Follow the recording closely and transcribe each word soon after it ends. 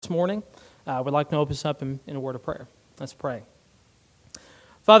morning. I would like to open us up in a word of prayer. Let's pray.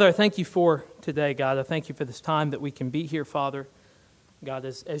 Father, I thank you for today, God. I thank you for this time that we can be here, Father. God,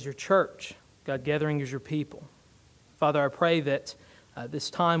 as your church, God, gathering as your people. Father, I pray that this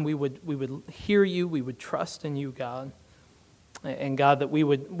time we would hear you, we would trust in you, God. And God, that we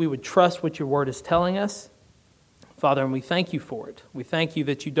would trust what your word is telling us. Father, and we thank you for it. We thank you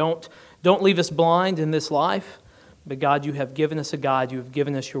that you don't leave us blind in this life, but God, you have given us a guide. You have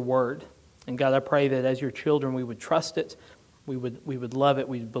given us your word. And God, I pray that as your children, we would trust it, we would love it,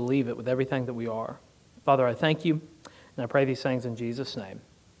 we would believe it with everything that we are. Father, I thank you, and I pray these things in Jesus' name.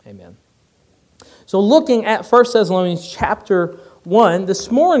 Amen. So looking at 1 Thessalonians chapter 1,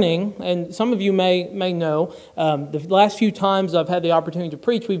 this morning, and some of you may know, the last few times I've had the opportunity to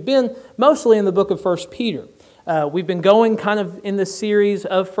preach, we've been mostly in the book of 1 Peter. We've been going kind of in this series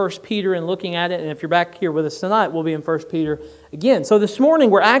of 1 Peter and looking at it, and if you're back here with us tonight, we'll be in 1 Peter again. So this morning,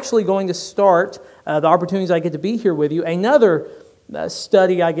 we're actually going to start, the opportunities I get to be here with you, another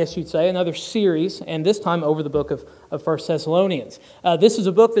study, I guess you'd say, another series, and this time over the book of 1 Thessalonians. This is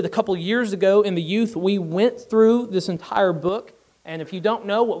a book that a couple years ago in the youth, we went through this entire book. And if you don't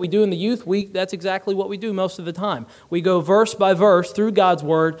know what we do in the youth, that's exactly what we do most of the time. We go verse by verse through God's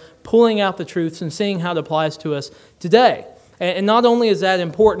Word, pulling out the truths and seeing how it applies to us today. And not only is that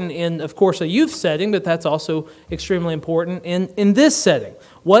important in, of course, a youth setting, but that's also extremely important in this setting.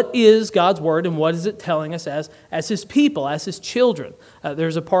 What is God's Word and what is it telling us as His people, as His children?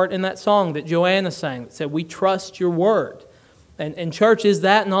 There's a part in that song that Joanna sang that said, "We trust your Word." And church, is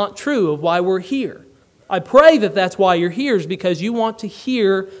that not true of why we're here? I pray that that's why you're here, is because you want to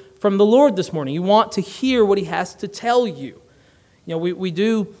hear from the Lord this morning. You want to hear what He has to tell you. You know, we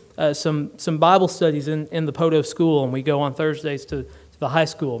do some Bible studies in the Poto school, and we go on Thursdays to the high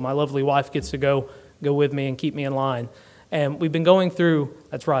school. My lovely wife gets to go with me and keep me in line. And we've been going through,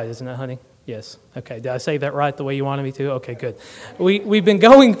 that's right, isn't it, honey? Yes. Okay, did I say that right the way you wanted me to? Okay, good. We've been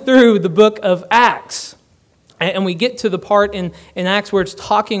going through the book of Acts. And we get to the part in Acts where it's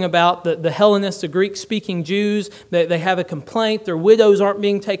talking about the Hellenists, the Greek-speaking Jews. They have a complaint. Their widows aren't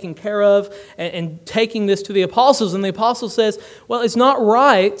being taken care of, and taking this to the apostles. And the apostle says, well, it's not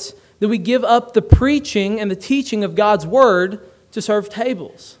right that we give up the preaching and the teaching of God's Word to serve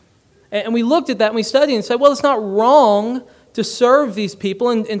tables. And we looked at that and we studied and said, well, it's not wrong to serve these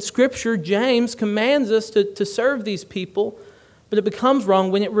people. In Scripture, James commands us to serve these people, but it becomes wrong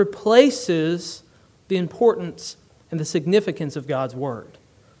when it replaces the importance and the significance of God's Word.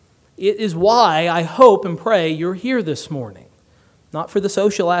 It is why I hope and pray you're here this morning. Not for the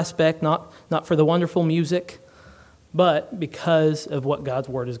social aspect, not for the wonderful music, but because of what God's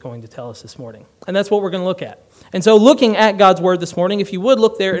Word is going to tell us this morning. And that's what we're going to look at. And so looking at God's Word this morning, if you would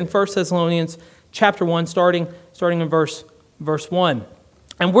look there in 1 Thessalonians chapter 1, starting in verse 1.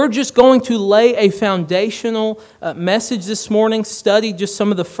 And we're just going to lay a foundational message this morning, study just some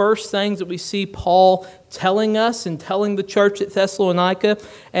of the first things that we see Paul telling us and telling the church at Thessalonica,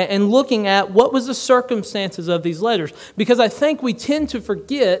 and looking at what was the circumstances of these letters. Because I think we tend to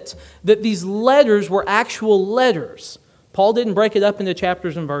forget that these letters were actual letters. Paul didn't break it up into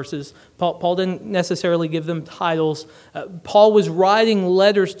chapters and verses. Paul didn't necessarily give them titles. Paul was writing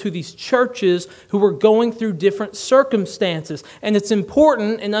letters to these churches who were going through different circumstances. And it's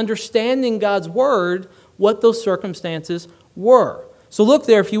important in understanding God's Word what those circumstances were. So look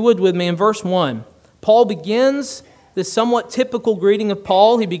there, if you would, with me in verse 1. Paul begins this somewhat typical greeting of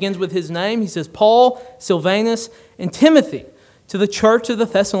Paul. He begins with his name. He says, Paul, Silvanus, and Timothy, to the church of the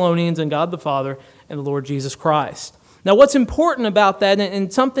Thessalonians and God the Father and the Lord Jesus Christ. Now, what's important about that,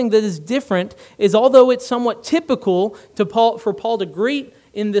 and something that is different, is although it's somewhat typical for Paul to greet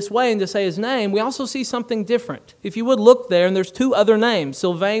in this way and to say his name, we also see something different. If you would look there, and there's two other names,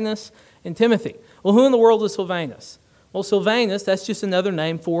 Silvanus and Timothy. Well, who in the world is Silvanus? Well, Silvanus, that's just another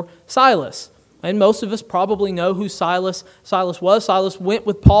name for Silas. And most of us probably know who Silas was. Silas went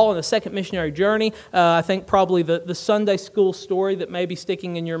with Paul on a second missionary journey. I think probably the Sunday school story that may be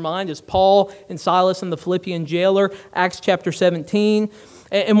sticking in your mind is Paul and Silas and the Philippian jailer, Acts chapter 17.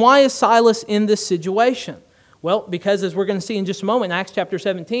 And why is Silas in this situation? Well, because as we're going to see in just a moment, in Acts chapter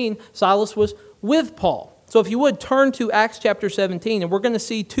 17, Silas was with Paul. So if you would, turn to Acts chapter 17, and we're going to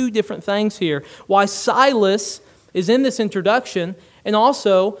see two different things here. Why Silas is in this introduction, and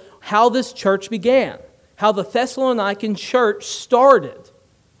also how this church began, how the Thessalonican church started,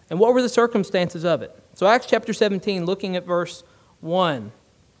 and what were the circumstances of it. So Acts chapter 17, looking at verse 1.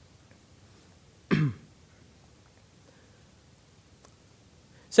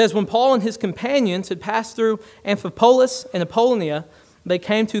 says, when Paul and his companions had passed through Amphipolis and Apollonia, they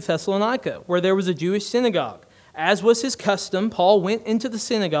came to Thessalonica, where there was a Jewish synagogue. As was his custom, Paul went into the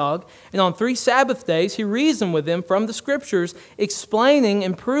synagogue, and on 3 Sabbath days he reasoned with them from the Scriptures, explaining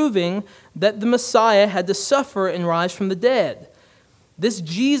and proving that the Messiah had to suffer and rise from the dead. This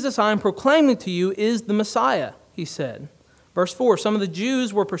Jesus I am proclaiming to you is the Messiah, he said. Verse 4, some of the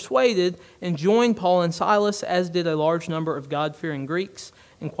Jews were persuaded and joined Paul and Silas, as did a large number of God-fearing Greeks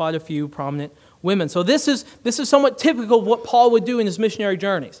and quite a few prominent women. So this is somewhat typical of what Paul would do in his missionary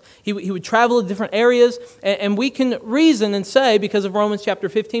journeys. He would travel to different areas, and we can reason and say, because of Romans chapter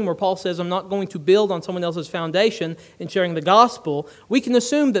 15, where Paul says, I'm not going to build on someone else's foundation in sharing the gospel, we can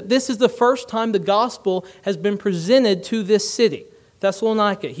assume that this is the first time the gospel has been presented to this city,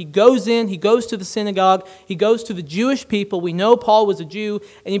 Thessalonica. He goes in, he goes to the synagogue, he goes to the Jewish people. We know Paul was a Jew,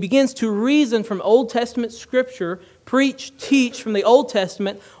 and he begins to reason from Old Testament Scripture, preach, teach from the Old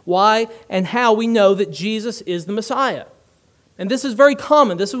Testament why and how we know that Jesus is the Messiah. And this is very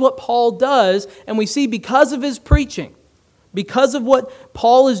common. This is what Paul does, and we see because of his preaching, because of what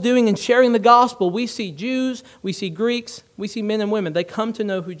Paul is doing in sharing the gospel, we see Jews, we see Greeks, we see men and women. They come to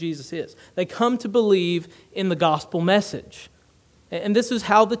know who Jesus is. They come to believe in the gospel message. And this is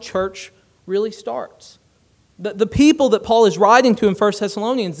how the church really starts. The people that Paul is writing to in 1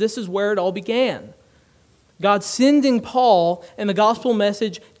 Thessalonians, this is where it all began. God sending Paul and the gospel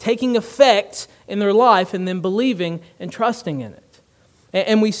message taking effect in their life and then believing and trusting in it.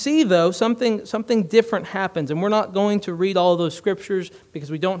 And we see, though, something different happens. And we're not going to read all of those scriptures because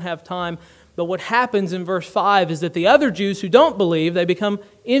we don't have time. But what happens in verse 5 is that the other Jews who don't believe, they become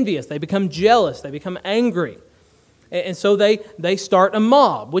envious, they become jealous, they become angry. And so they start a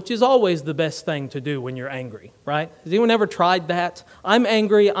mob, which is always the best thing to do when you're angry, right? Has anyone ever tried that? I'm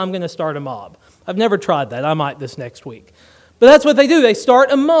angry, I'm going to start a mob. I've never tried that. I might this next week. But that's what they do. They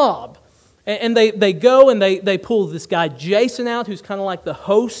start a mob. And they go and they pull this guy Jason out, who's kind of like the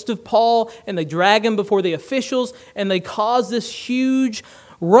host of Paul, and they drag him before the officials, and they cause this huge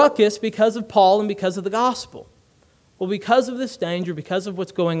ruckus because of Paul and because of the gospel. Well, because of this danger, because of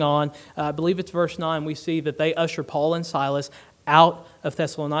what's going on, I believe it's verse 9, we see that they usher Paul and Silas out of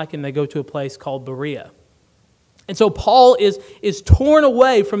Thessalonica and they go to a place called Berea. And so Paul is torn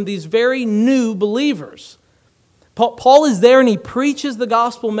away from these very new believers. Paul is there and he preaches the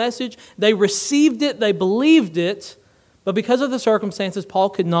gospel message. They received it, they believed it, but because of the circumstances, Paul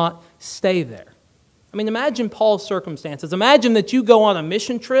could not stay there. I mean, imagine Paul's circumstances. Imagine that you go on a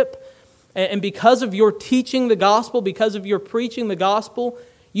mission trip, and because of your teaching the gospel, because of your preaching the gospel,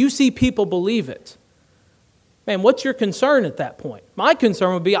 you see people believe it. Man, what's your concern at that point? My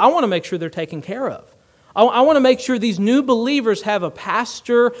concern would be, I want to make sure they're taken care of. I want to make sure these new believers have a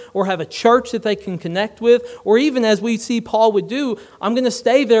pastor or have a church that they can connect with, or even as we see Paul would do, I'm going to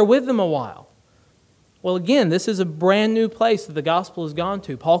stay there with them a while. Well, again, this is a brand new place that the gospel has gone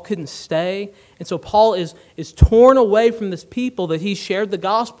to. Paul couldn't stay, and so Paul is torn away from this people that he shared the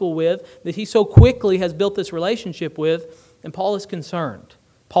gospel with, that he so quickly has built this relationship with, and Paul is concerned.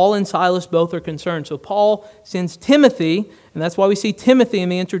 Paul and Silas both are concerned. So Paul sends Timothy, and that's why we see Timothy in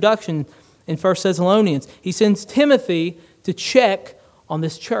the introduction in 1 Thessalonians. He sends Timothy to check on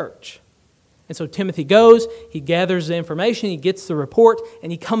this church. And so Timothy goes, he gathers the information, he gets the report,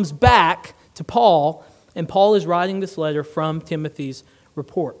 and he comes back to Paul, and Paul is writing this letter from Timothy's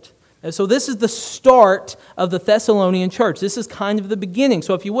report. And so this is the start of the Thessalonian church. This is kind of the beginning.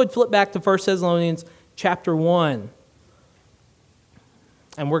 So if you would, flip back to 1 Thessalonians chapter 1.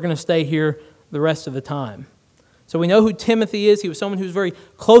 And we're going to stay here the rest of the time. So we know who Timothy is. He was someone who was very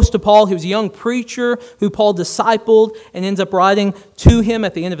close to Paul. He was a young preacher who Paul discipled and ends up writing to him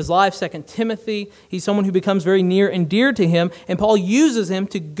at the end of his life, 2 Timothy. He's someone who becomes very near and dear to him. And Paul uses him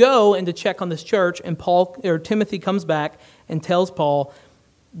to go and to check on this church. And Timothy comes back and tells Paul,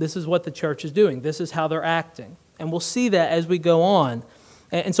 this is what the church is doing. This is how they're acting. And we'll see that as we go on.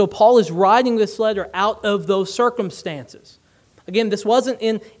 And so Paul is writing this letter out of those circumstances. Again, this wasn't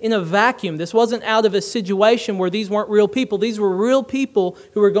in a vacuum. This wasn't out of a situation where these weren't real people. These were real people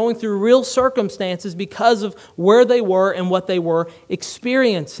who were going through real circumstances because of where they were and what they were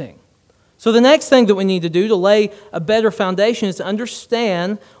experiencing. So the next thing that we need to do to lay a better foundation is to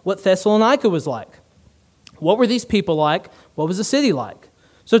understand what Thessalonica was like. What were these people like? What was the city like?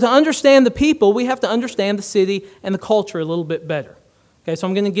 So to understand the people, we have to understand the city and the culture a little bit better. Okay, so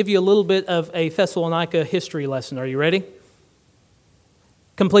I'm going to give you a little bit of a Thessalonica history lesson. Are you ready?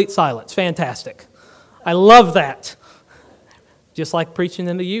 Complete silence. Fantastic. I love that. Just like preaching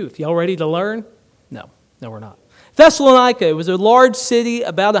in the youth. Y'all ready to learn? No, we're not. Thessalonica, it was a large city,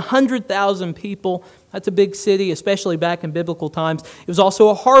 about 100,000 people. That's a big city, especially back in biblical times. It was also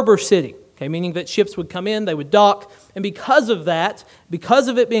a harbor city, okay, meaning that ships would come in, they would dock, And because of that, because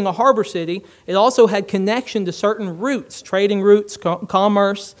of it being a harbor city, it also had connection to certain routes, trading routes,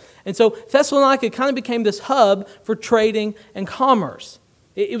 commerce. And so Thessalonica kind of became this hub for trading and commerce.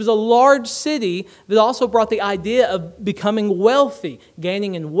 It was a large city that also brought the idea of becoming wealthy,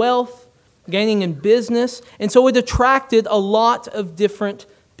 gaining in wealth, gaining in business. And so it attracted a lot of different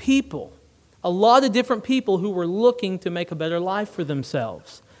people. A lot of different people who were looking to make a better life for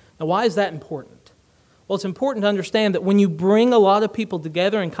themselves. Now, why is that important? Well, it's important to understand that when you bring a lot of people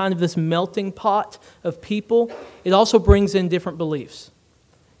together in kind of this melting pot of people, it also brings in different beliefs.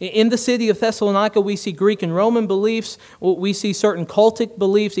 In the city of Thessalonica, we see Greek and Roman beliefs, we see certain cultic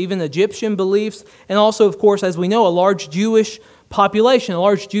beliefs, even Egyptian beliefs, and also, of course, as we know, a large Jewish population, a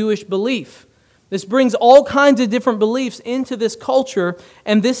large Jewish belief. This brings all kinds of different beliefs into this culture,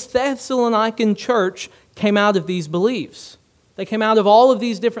 and this Thessalonican church came out of these beliefs. They came out of all of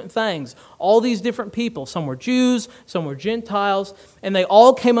these different things, all these different people. Some were Jews, some were Gentiles, and they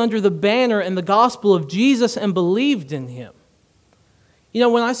all came under the banner and the gospel of Jesus and believed in Him. You know,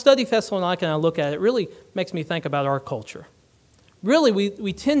 when I study Thessalonica and I look at it, it really makes me think about our culture. Really,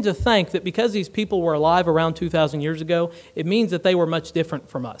 we tend to think that because these people were alive around 2,000 years ago, it means that they were much different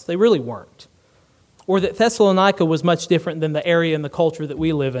from us. They really weren't. Or that Thessalonica was much different than the area and the culture that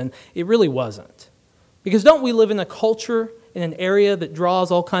we live in. It really wasn't. Because don't we live in a culture, in an area that draws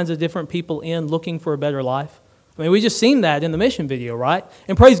all kinds of different people in looking for a better life? I mean, we just seen that in the mission video, right?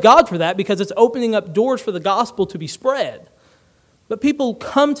 And praise God for that because it's opening up doors for the gospel to be spread. But people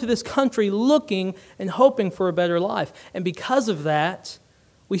come to this country looking and hoping for a better life. And because of that,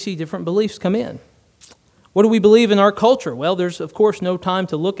 we see different beliefs come in. What do we believe in our culture? Well, there's, of course, no time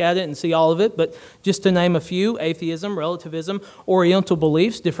to look at it and see all of it, but just to name a few: atheism, relativism, Oriental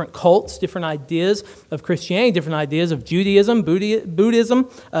beliefs, different cults, different ideas of Christianity, different ideas of Judaism, Buddhism,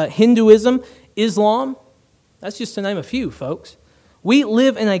 Hinduism, Islam. That's just to name a few, folks. We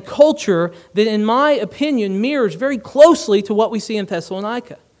live in a culture that, in my opinion, mirrors very closely to what we see in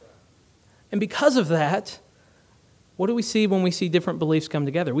Thessalonica. And because of that, what do we see when we see different beliefs come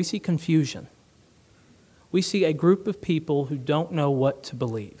together? We see confusion. We see a group of people who don't know what to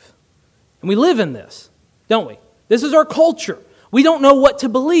believe. And we live in this, don't we? This is our culture. We don't know what to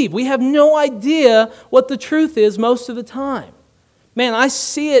believe. We have no idea what the truth is most of the time. Man, I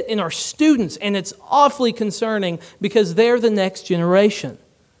see it in our students, and it's awfully concerning because they're the next generation.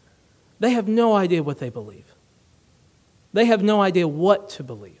 They have no idea what they believe. They have no idea what to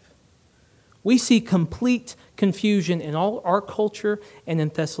believe. We see complete confusion in all our culture and in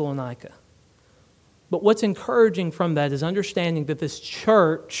Thessalonica. But what's encouraging from that is understanding that this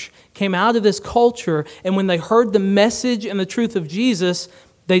church came out of this culture, and when they heard the message and the truth of Jesus,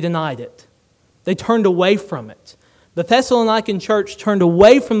 they denied it. They turned away from it. The Thessalonican church turned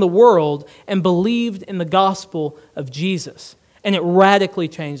away from the world and believed in the gospel of Jesus. And it radically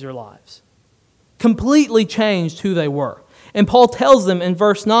changed their lives. Completely changed who they were. And Paul tells them in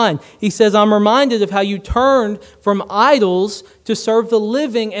verse 9, he says, "I'm reminded of how you turned from idols to serve the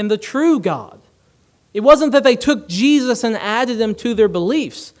living and the true God." It wasn't that they took Jesus and added him to their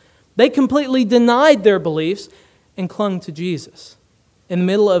beliefs. They completely denied their beliefs and clung to Jesus. In the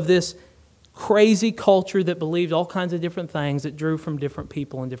middle of this crazy culture that believed all kinds of different things that drew from different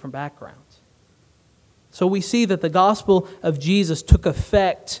people and different backgrounds. So we see that the gospel of Jesus took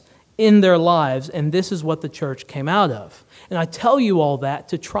effect in their lives, and this is what the church came out of. And I tell you all that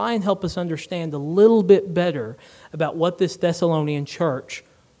to try and help us understand a little bit better about what this Thessalonian church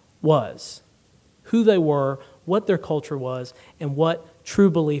was, who they were, what their culture was, and what true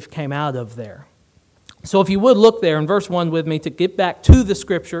belief came out of there. So if you would look there in verse 1 with me to get back to the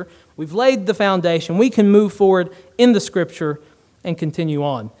Scripture. We've laid the foundation. We can move forward in the Scripture and continue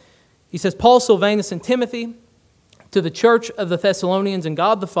on. He says, "Paul, Silvanus, and Timothy, to the church of the Thessalonians and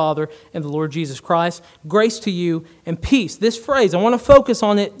God the Father and the Lord Jesus Christ, grace to you and peace." This phrase, I want to focus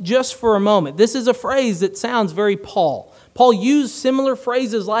on it just for a moment. This is a phrase that sounds very Paul. Paul used similar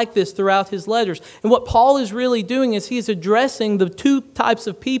phrases like this throughout his letters. And what Paul is really doing is he's addressing the two types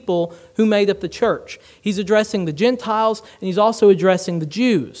of people who made up the church. He's addressing the Gentiles and he's also addressing the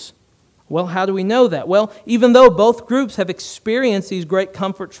Jews. Well, how do we know that? Well, even though both groups have experienced these great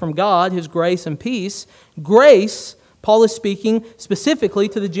comforts from God, His grace and peace, grace, Paul is speaking specifically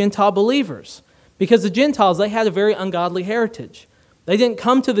to the Gentile believers. Because the Gentiles, they had a very ungodly heritage. They didn't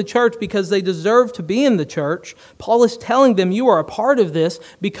come to the church because they deserved to be in the church. Paul is telling them you are a part of this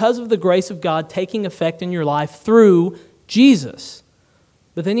because of the grace of God taking effect in your life through Jesus.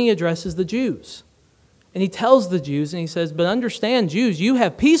 But then he addresses the Jews. And he tells the Jews, and he says, "But understand, Jews, you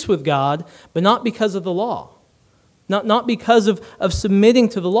have peace with God, but not because of the law. Not because of submitting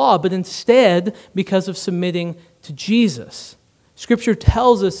to the law, but instead because of submitting to Jesus. Scripture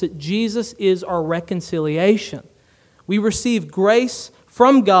tells us that Jesus is our reconciliation. We receive grace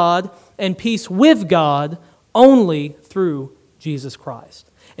from God and peace with God only through Jesus Christ.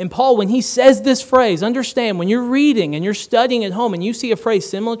 And Paul, when he says this phrase, understand, when you're reading and you're studying at home and you see a phrase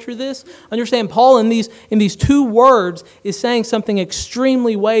similar to this, understand Paul in these two words is saying something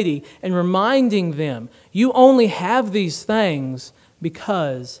extremely weighty and reminding them, you only have these things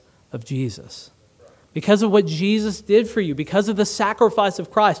because of Jesus. Because of what Jesus did for you, because of the sacrifice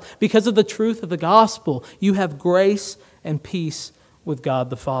of Christ, because of the truth of the gospel, you have grace and peace with God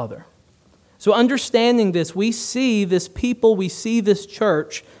the Father. So understanding this, we see this people, we see this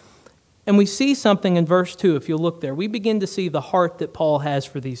church, and we see something in verse 2, if you look there. We begin to see the heart that Paul has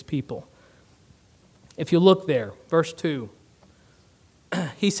for these people. If you look there, verse 2,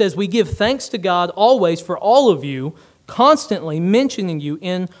 he says, we give thanks to God always for all of you, constantly mentioning you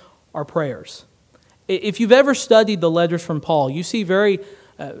in our prayers. If you've ever studied the letters from Paul, you see very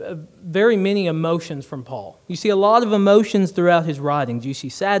many emotions from Paul. You see a lot of emotions throughout his writings. You see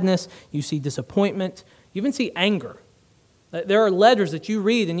sadness, you see disappointment, you even see anger. There are letters that you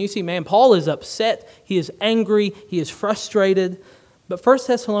read and you see, man, Paul is upset, he is angry, he is frustrated. But 1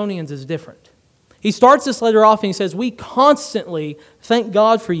 Thessalonians is different. He starts this letter off and he says, we constantly thank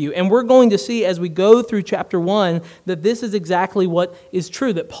God for you. And we're going to see as we go through chapter 1 that this is exactly what is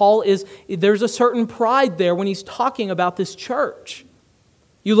true. That there's a certain pride there when he's talking about this church.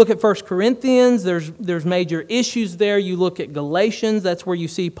 You look at 1 Corinthians, there's major issues there. You look at Galatians, that's where you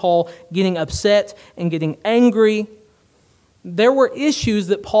see Paul getting upset and getting angry. There were issues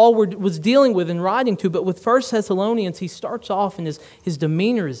that Paul was dealing with and writing to, but with 1 Thessalonians, he starts off and his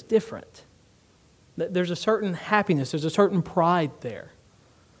demeanor is different. There's a certain happiness, there's a certain pride there.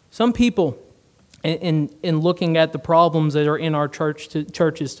 Some people, in looking at the problems that are in our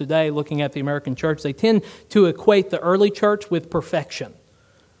churches today, looking at the American church, they tend to equate the early church with perfection.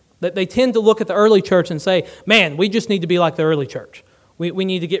 That they tend to look at the early church and say, man, we just need to be like the early church. We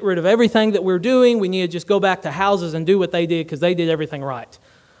need to get rid of everything that we're doing. We need to just go back to houses and do what they did because they did everything right.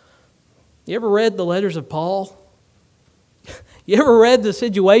 You ever read the letters of Paul? You ever read the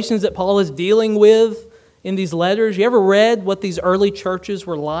situations that Paul is dealing with in these letters? You ever read what these early churches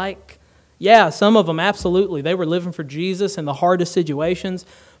were like? Yeah, some of them, absolutely. They were living for Jesus in the hardest situations.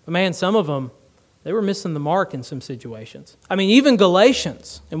 But man, some of them, they were missing the mark in some situations. I mean, even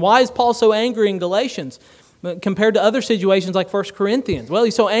Galatians. And why is Paul so angry in Galatians compared to other situations like 1 Corinthians? Well,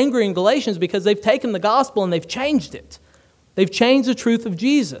 he's so angry in Galatians because they've taken the gospel and they've changed it. They've changed the truth of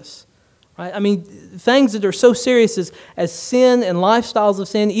Jesus. Right? I mean, things that are so serious as sin and lifestyles of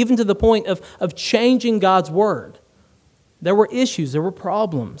sin, even to the point of changing God's word. There were issues, there were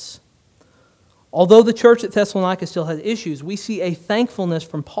problems. Although the church at Thessalonica still had issues, we see a thankfulness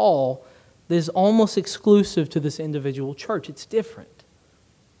from Paul that is almost exclusive to this individual church. It's different.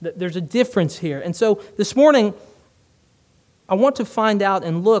 There's a difference here. And so this morning, I want to find out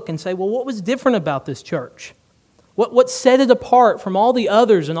and look and say, well, what was different about this church? What set it apart from all the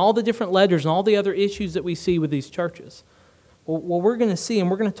others and all the different letters and all the other issues that we see with these churches? Well, we're going to see and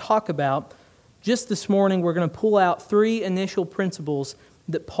we're going to talk about, just this morning, we're going to pull out 3 initial principles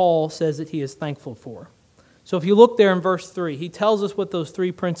that Paul says that he is thankful for. So if you look there in verse 3, he tells us what those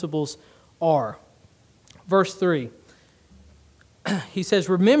 3 principles are. Verse 3, he says,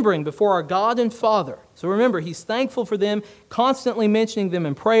 remembering before our God and Father. So remember, he's thankful for them, constantly mentioning them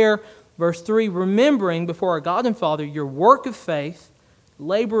in prayer. Verse 3, remembering before our God and Father your work of faith,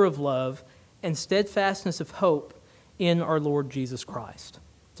 labor of love, and steadfastness of hope in our Lord Jesus Christ.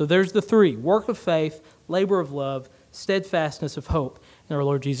 So there's the 3, work of faith, labor of love, steadfastness of hope in our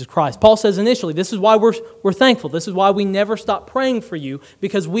Lord Jesus Christ. Paul says initially, this is why we're thankful. This is why we never stop praying for you,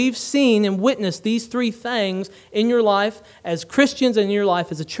 because we've seen and witnessed these 3 things in your life as Christians and in your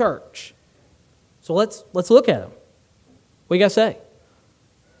life as a church. So let's look at them. What do you got to say?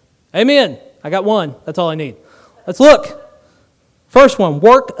 Amen. I got one. That's all I need. Let's look. First one,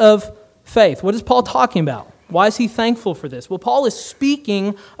 work of faith. What is Paul talking about? Why is he thankful for this? Well, Paul is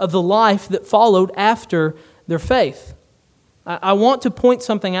speaking of the life that followed after their faith. I want to point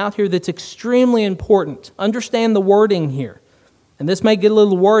something out here that's extremely important. Understand the wording here. And this may get a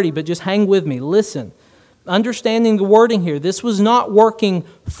little wordy, but just hang with me. Listen. Understanding the wording here. This was not working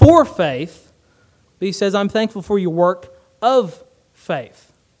for faith, but he says, I'm thankful for your work of faith.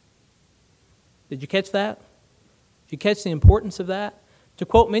 Did you catch that? Did you catch the importance of that? To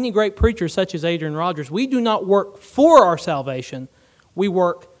quote many great preachers such as Adrian Rogers, we do not work for our salvation, we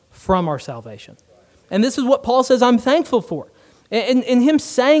work from our salvation. And this is what Paul says I'm thankful for. And him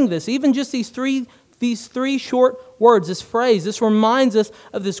saying this, even just these three short words, this phrase, this reminds us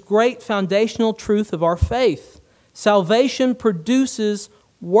of this great foundational truth of our faith. Salvation produces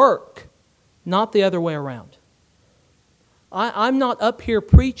work, not the other way around. I'm not up here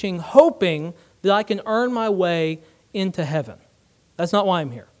preaching hoping that I can earn my way into heaven. That's not why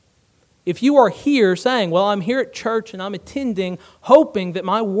I'm here. If you are here saying, well, I'm here at church and I'm attending, hoping that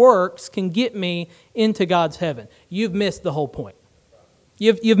my works can get me into God's heaven, you've missed the whole point.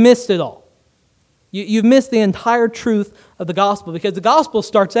 You've missed it all. You've missed the entire truth of the gospel, because the gospel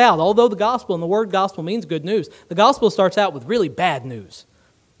starts out, although the gospel and the word gospel means good news, the gospel starts out with really bad news.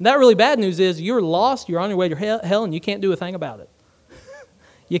 And that really bad news is you're lost, you're on your way to hell, and you can't do a thing about it.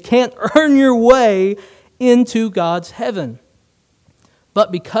 You can't earn your way into God's heaven.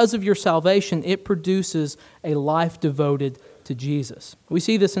 But because of your salvation, it produces a life devoted to Jesus. We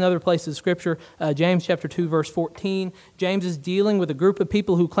see this in other places of Scripture. James chapter 2, verse 14. James is dealing with a group of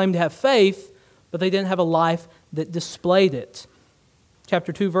people who claim to have faith, but they didn't have a life that displayed it.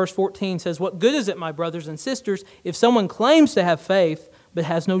 Chapter 2, verse 14 says, "What good is it, my brothers and sisters, if someone claims to have faith but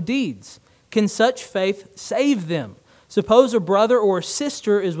has no deeds? Can such faith save them? Suppose a brother or a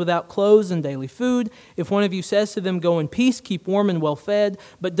sister is without clothes and daily food. If one of you says to them, 'Go in peace, keep warm and well fed,'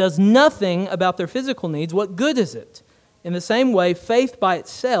 but does nothing about their physical needs, what good is it? In the same way, faith by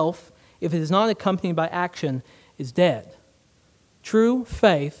itself, if it is not accompanied by action, is dead." True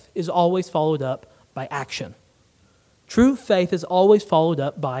faith is always followed up by action. True faith is always followed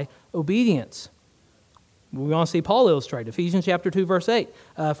up by obedience. We want to see Paul illustrate. Ephesians chapter 2, verse 8.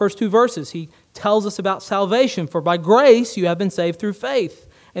 First two verses, he tells us about salvation. "For by grace you have been saved through faith.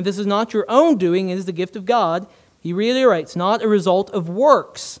 And this is not your own doing, it is the gift of God." He reiterates, not a result of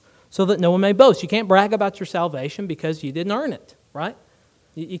works, so that no one may boast. You can't brag about your salvation because you didn't earn it, right?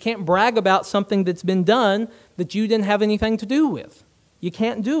 You can't brag about something that's been done that you didn't have anything to do with. You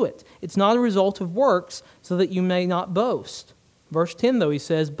can't do it. It's not a result of works, so that you may not boast. Verse 10, though, he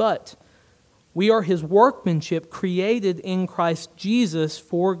says, "But we are His workmanship, created in Christ Jesus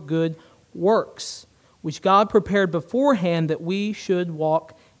for good works, which God prepared beforehand that we should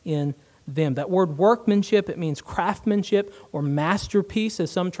walk in them." That word workmanship, it means craftsmanship or masterpiece,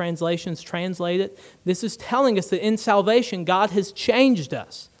 as some translations translate it. This is telling us that in salvation, God has changed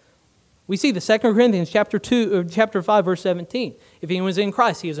us. We see the 2 Corinthians chapter 5, verse 17. "If anyone is in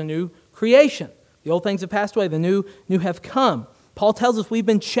Christ, he is a new creation. The old things have passed away, the new have come." Paul tells us we've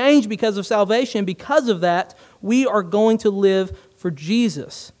been changed because of salvation. Because of that, we are going to live for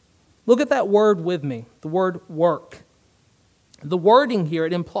Jesus. Look at that word with me, the word work. The wording here,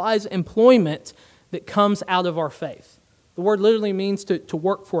 it implies employment that comes out of our faith. The word literally means to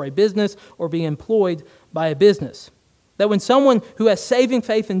work for a business or be employed by a business. That when someone who has saving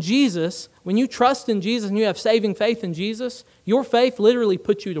faith in Jesus, when you trust in Jesus and you have saving faith in Jesus, your faith literally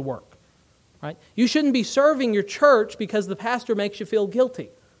puts you to work. Right? You shouldn't be serving your church because the pastor makes you feel guilty.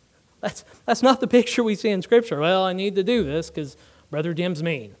 That's not the picture we see in Scripture. Well, I need to do this because Brother Jim's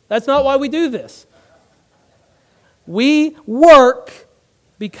mean. That's not why we do this. We work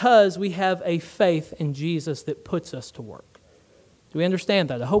because we have a faith in Jesus that puts us to work. Do we understand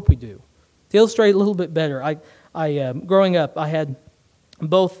that? I hope we do. To illustrate a little bit better, growing up, I had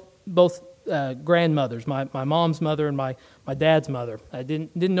both grandmothers, my mom's mother and my dad's mother. I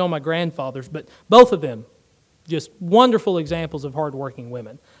didn't know my grandfathers, but both of them, just wonderful examples of hardworking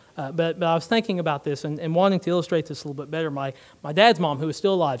women. But I was thinking about this and wanting to illustrate this a little bit better. My dad's mom, who is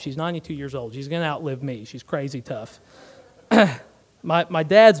still alive, she's 92 years old. She's going to outlive me. She's crazy tough. My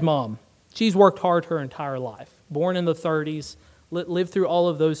dad's mom, she's worked hard her entire life. Born in the 30s, lived through all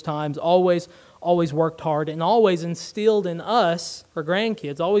of those times, always worked hard, and always instilled in us, her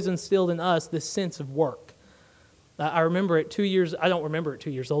grandkids, always instilled in us this sense of work. I remember at 2 years, I don't remember at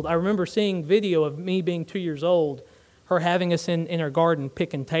 2 years old, I remember seeing video of me being 2 years old, her having us in her garden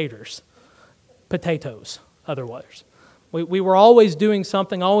picking potatoes, otherwise. We were always doing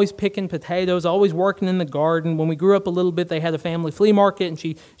something, always picking potatoes, always working in the garden. When we grew up a little bit, they had a family flea market, and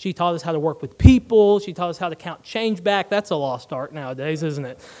she taught us how to work with people. She taught us how to count change back. That's a lost art nowadays, isn't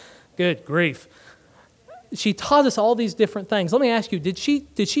it? Good grief. She taught us all these different things. Let me ask you, did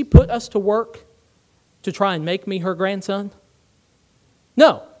she put us to work to try and make me her grandson?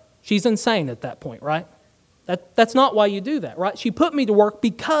 No. She's insane at that point, right? That's not why you do that, right? She put me to work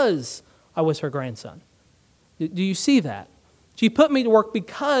because I was her grandson. Do you see that? She put me to work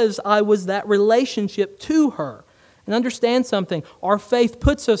because I was that relationship to her. And understand something, our faith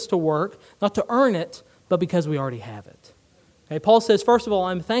puts us to work, not to earn it, but because we already have it. Okay, Paul says, first of all,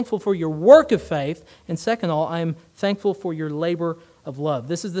 I'm thankful for your work of faith, and second of all, I'm thankful for your labor of love.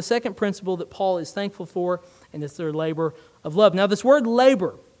 This is the second principle that Paul is thankful for, and it's their labor of love. Now, this word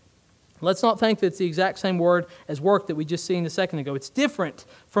labor, let's not think that it's the exact same word as work that we just seen a second ago. It's different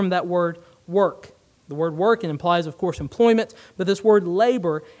from that word work. The word work, it implies, of course, employment, but this word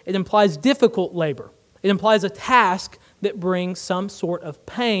labor, it implies difficult labor. It implies a task that brings some sort of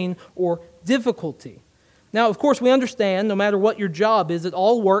pain or difficulty. Now, of course, we understand, no matter what your job is, that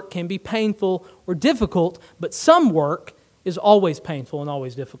all work can be painful or difficult, but some work is always painful and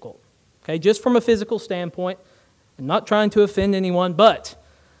always difficult. Okay, just from a physical standpoint, I'm not trying to offend anyone, but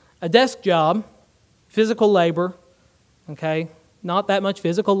a desk job, physical labor, okay, not that much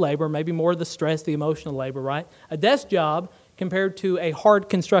physical labor, maybe more of the stress, the emotional labor, right? A desk job compared to a hard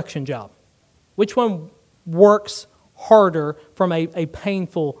construction job. Which one works harder from a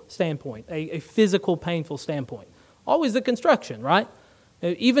painful standpoint, a physical painful standpoint? Always the construction, right?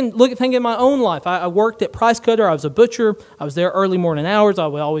 Even think in my own life. I worked at Price Cutter. I was a butcher. I was there early morning hours. I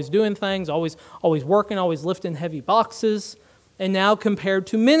was always doing things, always working, always lifting heavy boxes. And now compared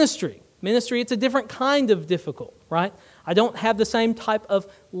to ministry. Ministry, it's a different kind of difficult, right? I don't have the same type of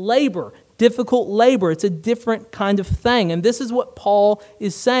labor, difficult labor. It's a different kind of thing. And this is what Paul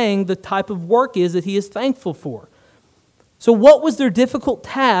is saying the type of work is that he is thankful for. So what was their difficult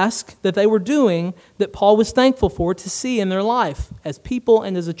task that they were doing that Paul was thankful for to see in their life as people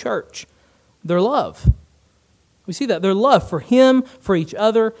and as a church? Their love. We see that, their love for him, for each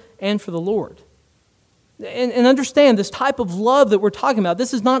other, and for the Lord. And understand this type of love that we're talking about,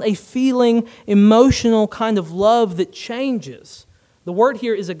 this is not a feeling, emotional kind of love that changes. The word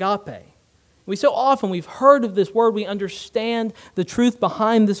here is agape. We've heard of this word, we understand the truth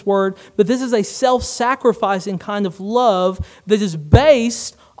behind this word, but this is a self-sacrificing kind of love that is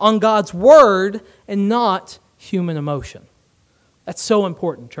based on God's word and not human emotion. That's so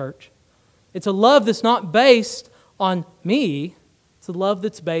important, church. It's a love that's not based on me, it's a love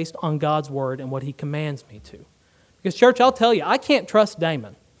that's based on God's word and what he commands me to. Because, church, I'll tell you, I can't trust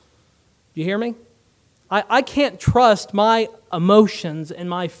Damon. Do you hear me? I can't trust my emotions and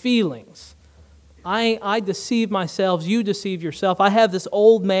my feelings. I deceive myself, you deceive yourself. I have this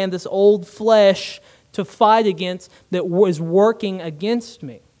old man, this old flesh to fight against that is working against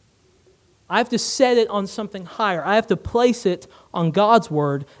me. I have to set it on something higher. I have to place it on God's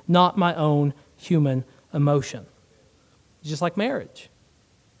word, not my own human emotion. Just like marriage.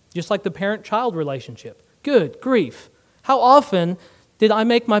 Just like the parent-child relationship. Good grief. How often did I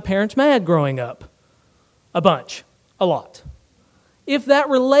make my parents mad growing up? A bunch. A lot. If that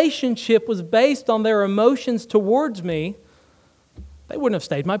relationship was based on their emotions towards me, they wouldn't have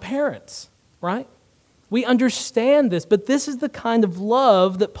stayed my parents, right? We understand this, but this is the kind of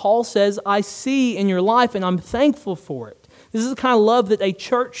love that Paul says I see in your life, and I'm thankful for it. This is the kind of love that a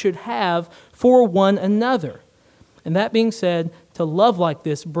church should have for one another. And that being said, to love like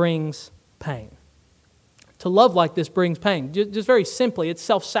this brings pain. To love like this brings pain. Just very simply, it's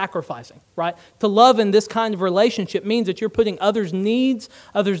self-sacrificing, right? To love in this kind of relationship means that you're putting others' needs,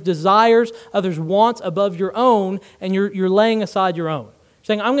 others' desires, others' wants above your own, and you're laying aside your own. You're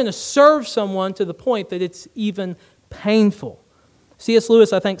saying, I'm going to serve someone to the point that it's even painful. C.S.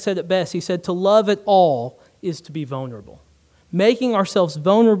 Lewis, I think, said it best. He said, to love at all is to be vulnerable. Making ourselves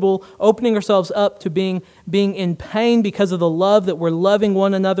vulnerable, opening ourselves up to being in pain because of the love that we're loving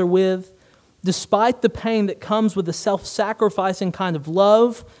one another with. Despite the pain that comes with the self-sacrificing kind of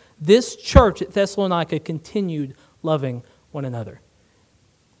love, this church at Thessalonica continued loving one another.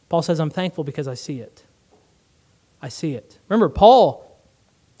 Paul says, I'm thankful because I see it. I see it. Remember, Paul,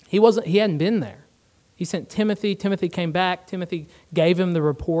 he hadn't been there. He sent Timothy. Timothy came back. Timothy gave him the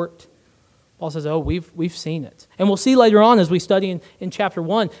report. Paul says, we've seen it. And we'll see later on as we study in chapter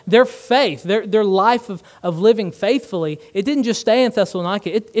 1, their faith, their life of living faithfully, it didn't just stay in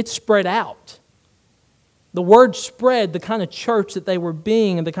Thessalonica, it spread out. The word spread the kind of church that they were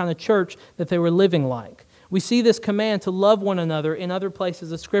being and the kind of church that they were living like. We see this command to love one another in other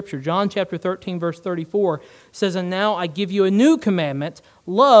places of Scripture. John chapter 13, verse 34 says, and now I give you a new commandment,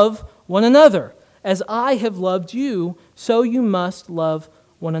 love one another. As I have loved you, so you must love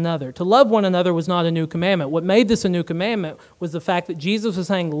one another. To love one another was not a new commandment. What made this a new commandment was the fact that Jesus was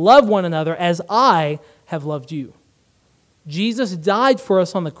saying, love one another as I have loved you. Jesus died for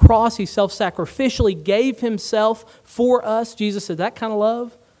us on the cross. He self-sacrificially gave himself for us. Jesus said that kind of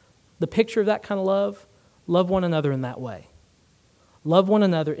love, the picture of that kind of love one another in that way. Love one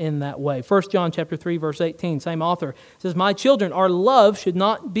another in that way. 1 John chapter 3, verse 18, same author, says, my children, our love should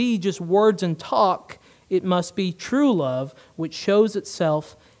not be just words and talk. It must be true love, which shows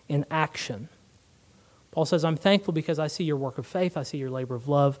itself in action. Paul says, I'm thankful because I see your work of faith, I see your labor of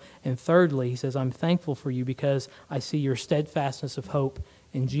love. And thirdly, he says, I'm thankful for you because I see your steadfastness of hope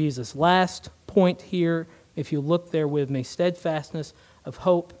in Jesus. Last point here, if you look there with me, steadfastness of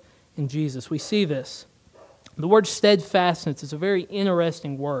hope in Jesus. We see this. The word steadfastness is a very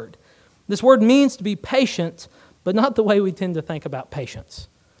interesting word. This word means to be patient, but not the way we tend to think about patience.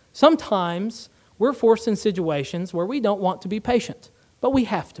 Sometimes we're forced in situations where we don't want to be patient, but we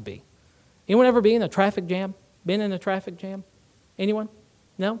have to be. Anyone ever been in a traffic jam? Been in a traffic jam? Anyone?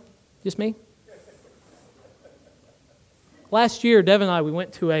 No? Just me? Last year, Dev and I, we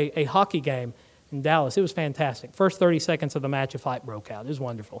went to a hockey game in Dallas. It was fantastic. First 30 seconds of the match, a fight broke out. It was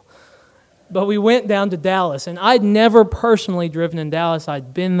wonderful. But we went down to Dallas, and I'd never personally driven in Dallas.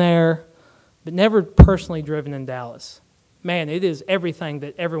 I'd been there, but never personally driven in Dallas. Man, it is everything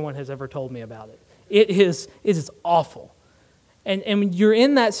that everyone has ever told me about it. It is awful. And when you're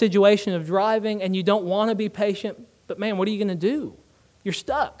in that situation of driving and you don't want to be patient, but man, what are you going to do? You're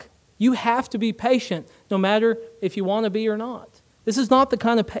stuck. You have to be patient no matter if you want to be or not. This is not the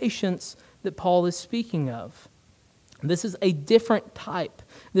kind of patience that Paul is speaking of. This is a different type.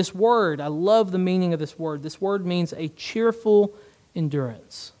 This word, I love the meaning of this word. This word means a cheerful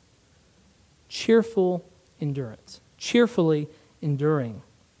endurance. Cheerful endurance. Cheerfully enduring.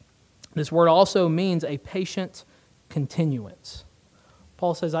 This word also means a patient continuance.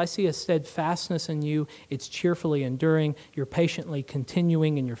 Paul says, I see a steadfastness in you. It's cheerfully enduring. You're patiently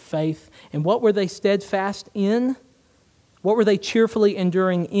continuing in your faith. And what were they steadfast in? What were they cheerfully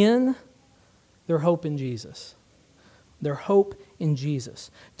enduring in? Their hope in Jesus. Their hope in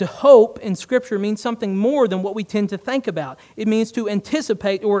Jesus. To hope in Scripture means something more than what we tend to think about. It means to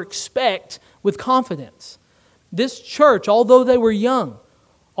anticipate or expect with confidence. This church, although they were young,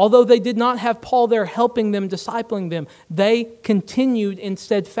 although they did not have Paul there helping them, discipling them, they continued in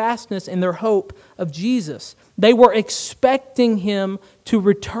steadfastness in their hope of Jesus. They were expecting Him to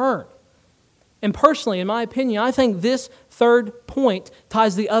return. And personally, in my opinion, I think this third point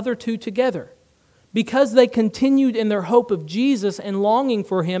ties the other two together. Because they continued in their hope of Jesus and longing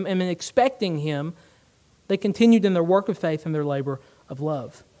for Him and expecting Him, they continued in their work of faith and their labor of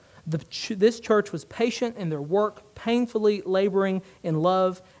love. This church was patient in their work, painfully laboring in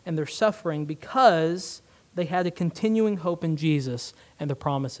love and their suffering because they had a continuing hope in Jesus and the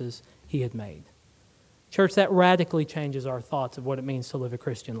promises He had made. Church, that radically changes our thoughts of what it means to live a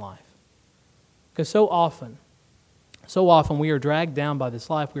Christian life. Because so often we are dragged down by this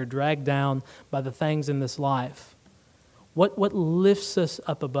life. We are dragged down by the things in this life. What lifts us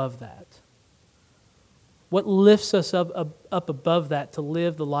up above that? What lifts us up above that to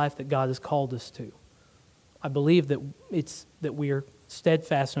live the life that God has called us to? I believe that it's that we are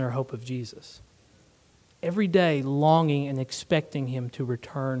steadfast in our hope of Jesus. Every day longing and expecting Him to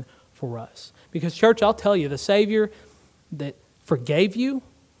return for us. Because church, I'll tell you, the Savior that forgave you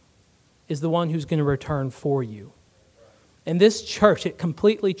is the one who's going to return for you. And this church, it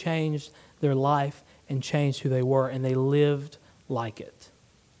completely changed their life and changed who they were, and they lived like it.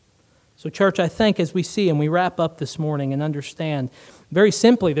 So church, I think as we see and we wrap up this morning and understand, very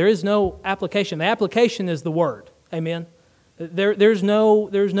simply, there is no application. The application is the Word. Amen? There's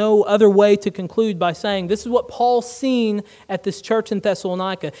no other way to conclude by saying this is what Paul's seen at this church in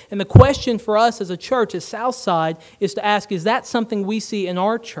Thessalonica. And the question for us as a church, as Southside, is to ask, is that something we see in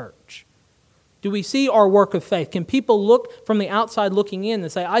our church? Do we see our work of faith? Can people look from the outside looking in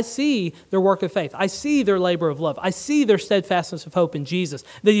and say, I see their work of faith. I see their labor of love. I see their steadfastness of hope in Jesus,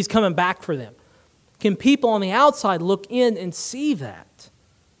 that He's coming back for them. Can people on the outside look in and see that?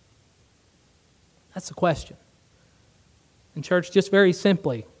 That's the question. And church, just very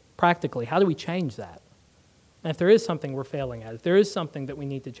simply, practically, how do we change that? And if there is something we're failing at, if there is something that we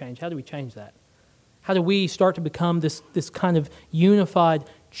need to change, how do we change that? How do we start to become this kind of unified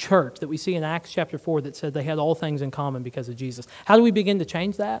church that we see in Acts chapter 4 that said they had all things in common because of Jesus? How do we begin to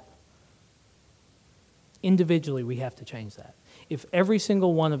change that? Individually, we have to change that. If every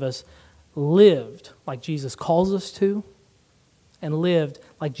single one of us lived like Jesus calls us to and lived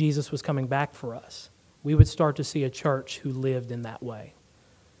like Jesus was coming back for us, we would start to see a church who lived in that way.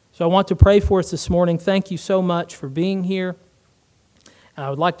 So I want to pray for us this morning. Thank you so much for being here. And I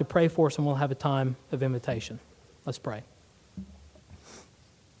would like to pray for us, and we'll have a time of invitation. Let's pray.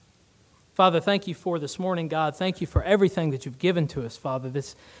 Father, thank you for this morning, God. Thank you for everything that you've given to us, Father.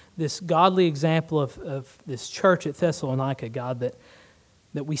 This godly example of this church at Thessalonica, God,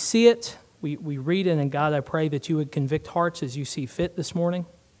 that we see it, we read it, and God, I pray that you would convict hearts as you see fit this morning.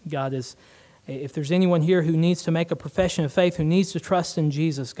 God, if there's anyone here who needs to make a profession of faith, who needs to trust in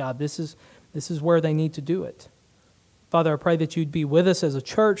Jesus, God, this is where they need to do it. Father, I pray that you'd be with us as a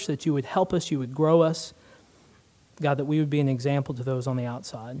church, that you would help us, you would grow us. God, that we would be an example to those on the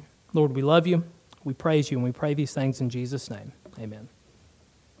outside. Lord, we love you, we praise you, and we pray these things in Jesus' name. Amen.